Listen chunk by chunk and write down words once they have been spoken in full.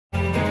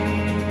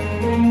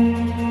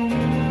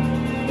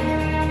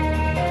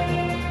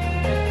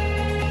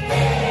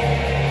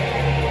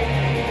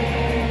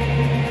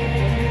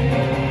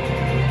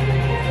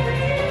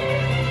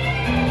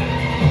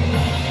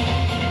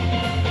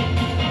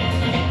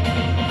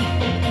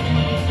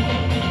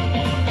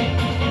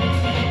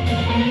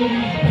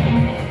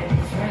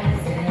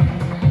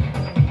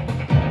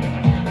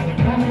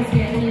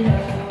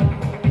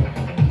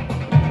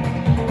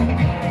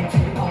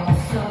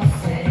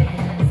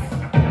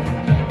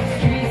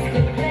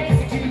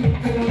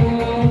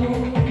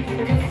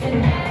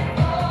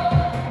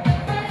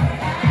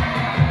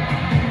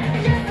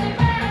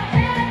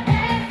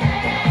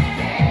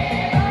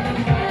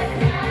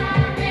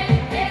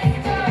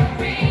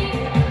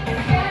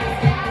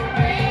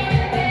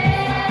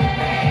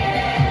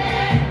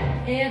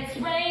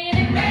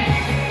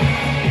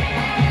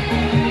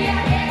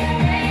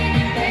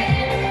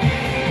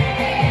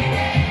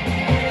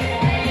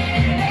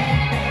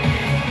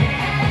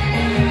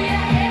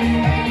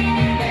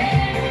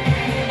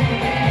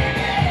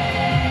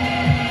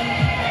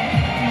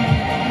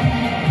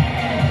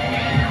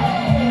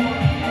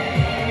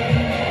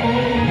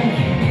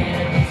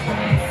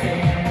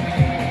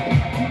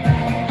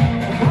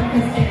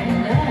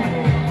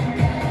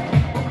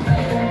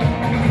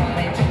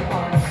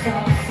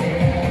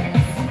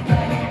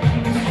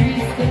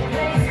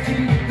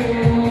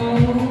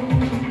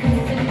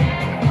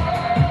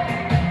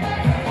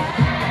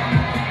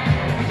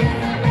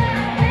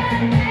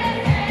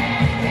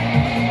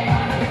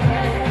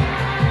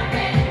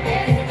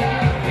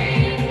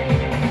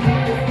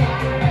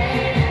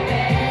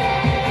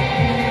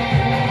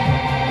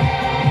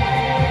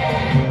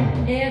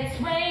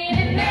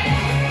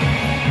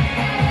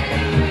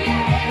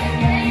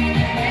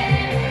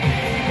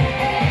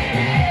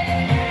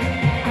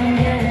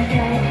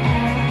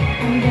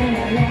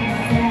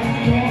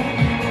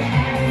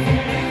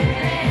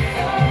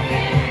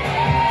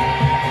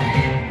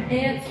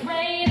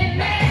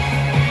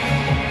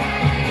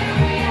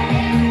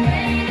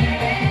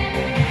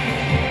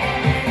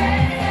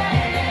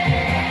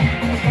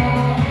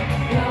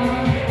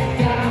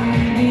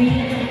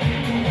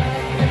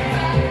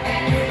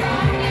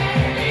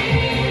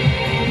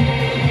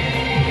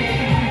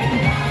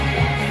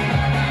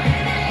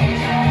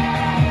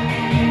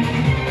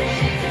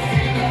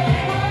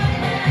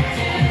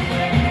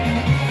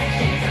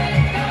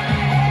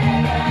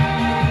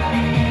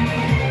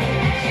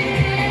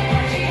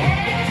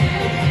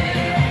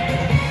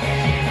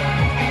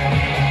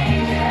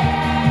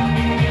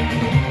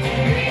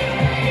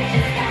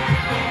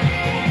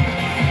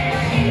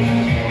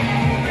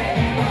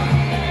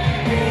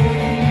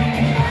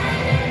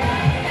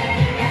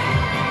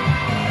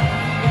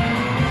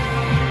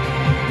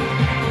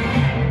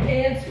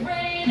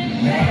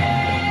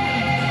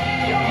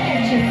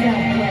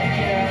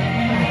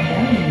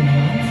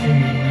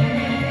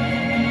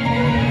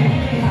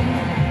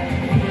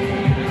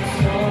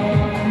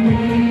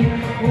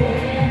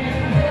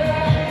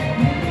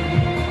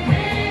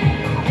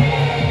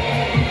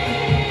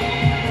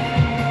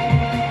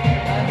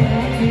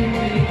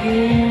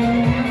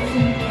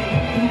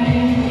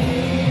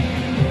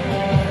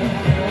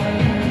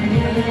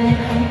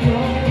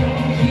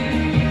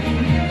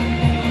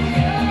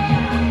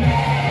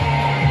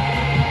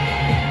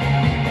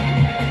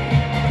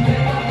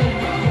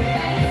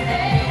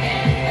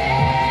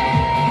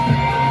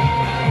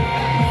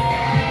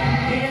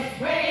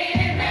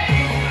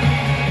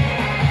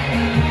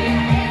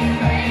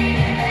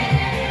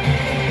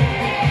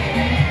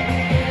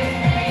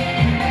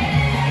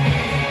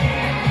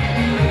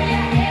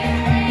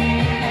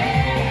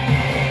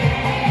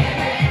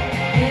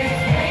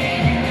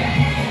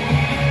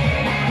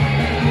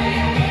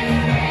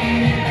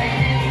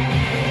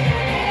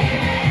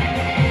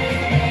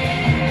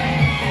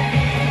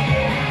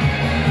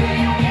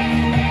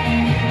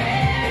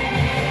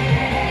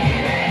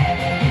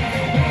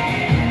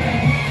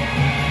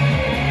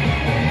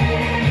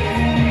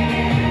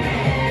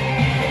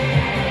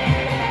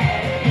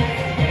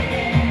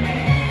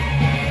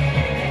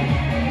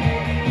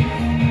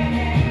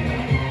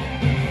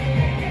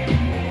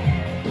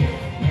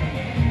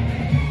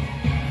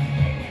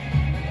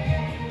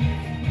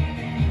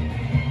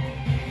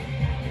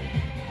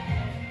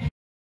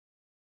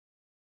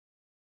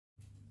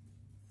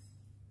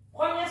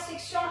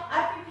section,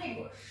 appui-pied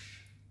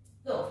gauche.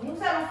 Donc,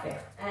 nous allons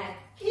faire un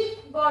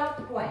kick ball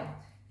point.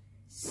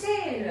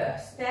 C'est le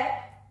step,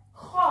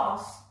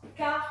 cross,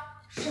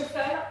 quart,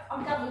 shuffle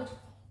en quart de tour.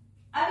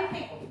 Avec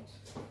les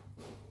comptes.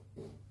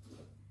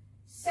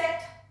 7,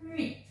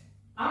 8,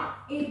 1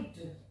 et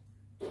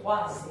 2,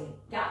 3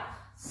 et 4,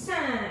 5,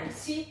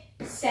 6,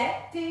 7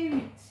 et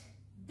 8.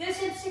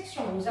 Deuxième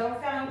section, nous allons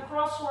faire un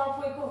cross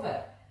rope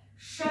walkover.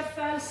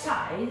 Shuffle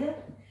side,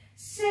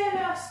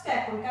 sailor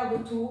step en quart de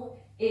tour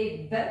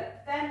et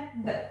bump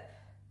and bump.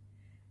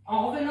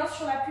 En revenant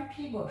sur la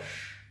pupille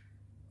gauche.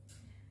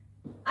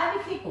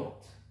 Avec les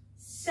comptes.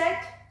 7,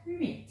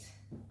 8,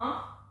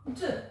 1,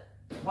 2,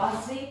 3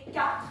 et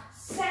 4,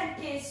 5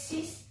 et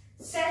 6,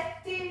 7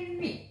 et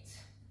 8.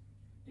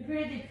 Depuis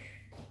le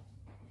début.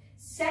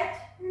 7,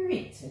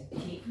 8,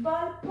 kick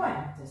ball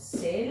point,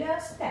 sailor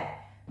step,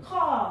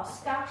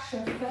 cross, car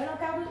shuffle en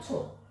quart de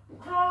tour,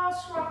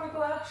 cross, rock,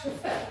 recover,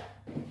 shuffle,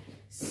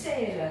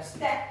 sailor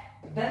step,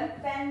 bump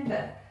and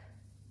bump.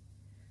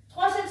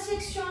 Troisième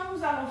section,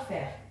 nous allons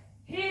faire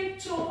heel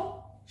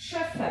toe,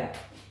 shuffle,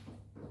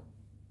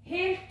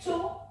 heel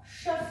toe,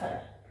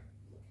 shuffle.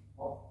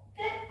 Ok,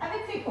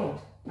 avec les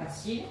comptes,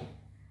 facile.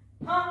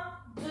 1,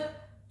 2,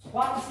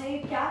 3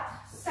 et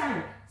 4,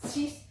 5,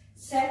 6,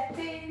 7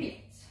 et 8.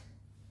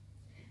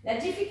 La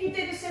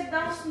difficulté de cette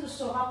danse ne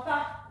sera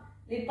pas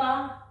les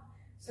pas,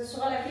 ce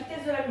sera la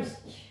vitesse de la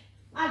musique.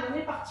 Allez, on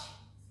est parti.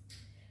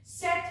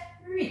 7,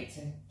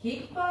 8,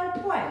 kick ball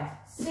point,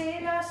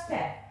 sailor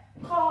step,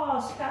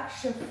 cross, car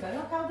shuffle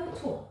en quart de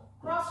tour,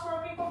 cross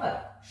roll recover,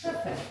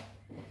 shuffle,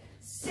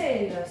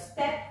 sailor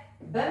step,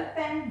 bump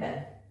and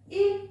bump,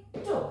 heel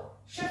toe,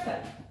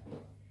 shuffle,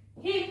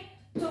 heel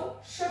toe,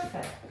 shuffle.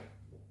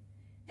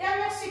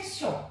 Dernière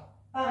section,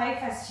 pareil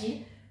facile,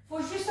 il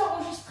faut juste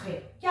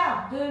enregistrer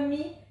quart,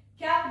 demi,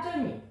 quart,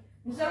 demi.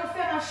 Nous allons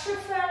faire un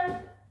shuffle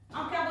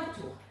en quart de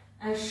tour,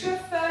 un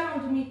shuffle en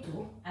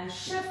demi-tour, un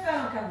shuffle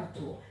en quart de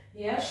tour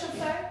et un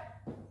shuffle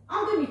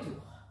en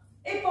demi-tour.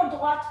 Épaule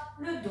droite,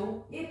 le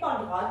dos,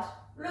 épaule droite,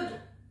 le dos.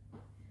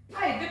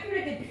 Allez, depuis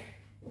le début.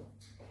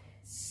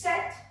 7,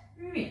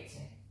 8,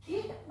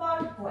 kick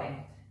ball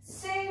point,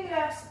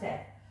 sailor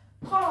step,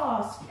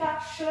 cross,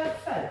 car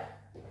shuffle,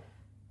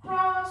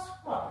 cross,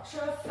 rock,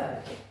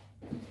 shuffle,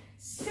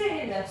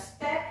 sailor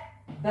step,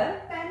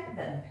 bump and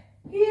bump,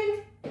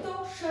 heel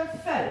toe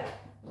shuffle,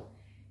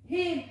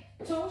 heel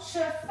toe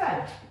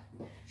shuffle,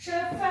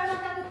 shuffle en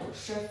quart de tour,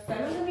 shuffle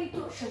en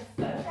demi-tour,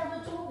 shuffle en quart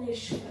de tour et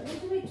shuffle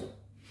en demi-tour.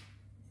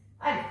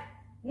 Allez,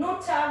 no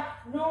time,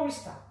 no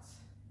restart.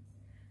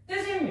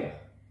 Deuxième mur.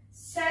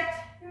 7,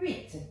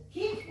 8,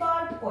 kick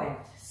ball point,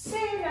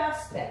 sailor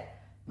step,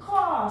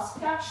 cross,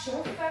 car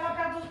shuffle en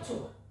quart de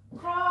tour,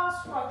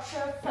 cross, rock,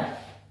 shuffle,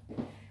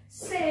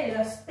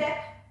 sailor step,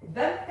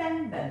 bump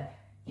and bump,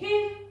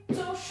 heel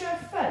toe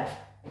shuffle,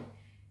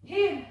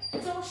 heel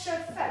toe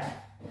shuffle,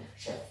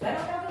 shuffle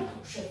en quart de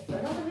tour, shuffle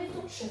en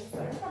demi-tour,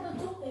 shuffle en quart de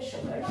tour et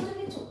shuffle en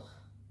demi-tour.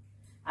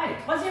 Allez,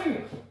 troisième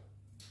mur.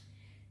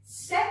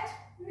 7,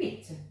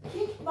 8,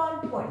 kick ball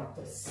point,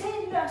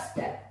 sailor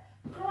step,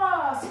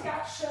 cross,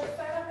 car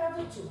shuffle en quart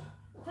de tour,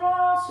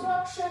 cross,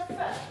 rock,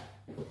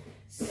 shuffle,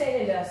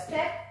 sailor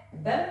step,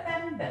 bump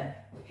and bump,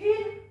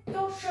 heel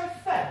toe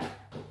shuffle,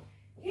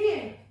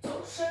 heel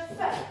toe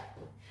shuffle,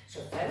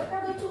 shuffle en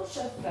quart de tour,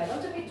 shuffle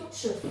en demi-tour,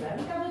 shuffle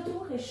en quart de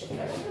tour et shuffle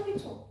en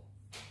demi-tour.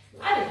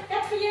 Allez,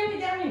 quatrième et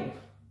dernier mur.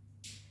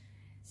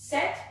 7,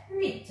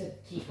 8,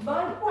 kick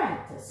ball point,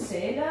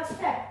 sailor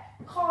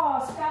step,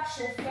 cross, car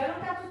shuffle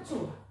en quart de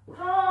tour,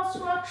 cross,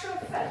 rock,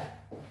 shuffle,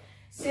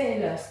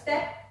 sailor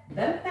step,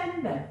 bump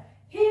and bump,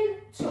 heel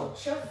toe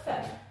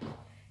shuffle,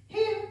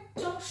 heel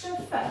toe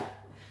shuffle,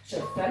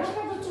 shuffle en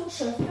quart de tour,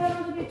 shuffle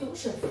en demi-tour,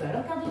 shuffle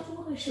en quart de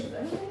tour et shuffle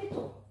en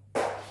demi-tour.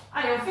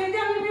 Allez, on fait le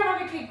dernier mur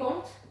avec les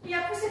comptes, et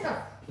après c'est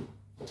un.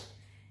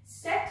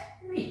 7,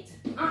 8,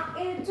 1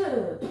 et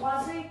 2,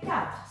 3 et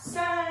 4,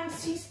 5,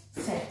 6,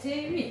 7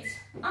 et 8,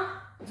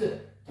 1,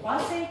 2, 3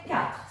 et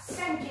 4,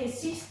 5 et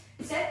 6,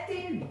 7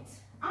 et 8,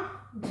 1,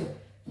 2,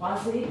 3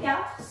 et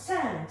 4,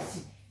 5,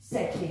 6,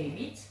 7 et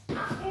 8,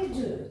 1 et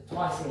 2,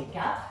 3 et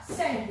 4,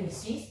 5 et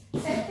 6,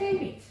 7 et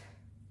 8.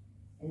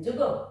 And to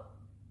go.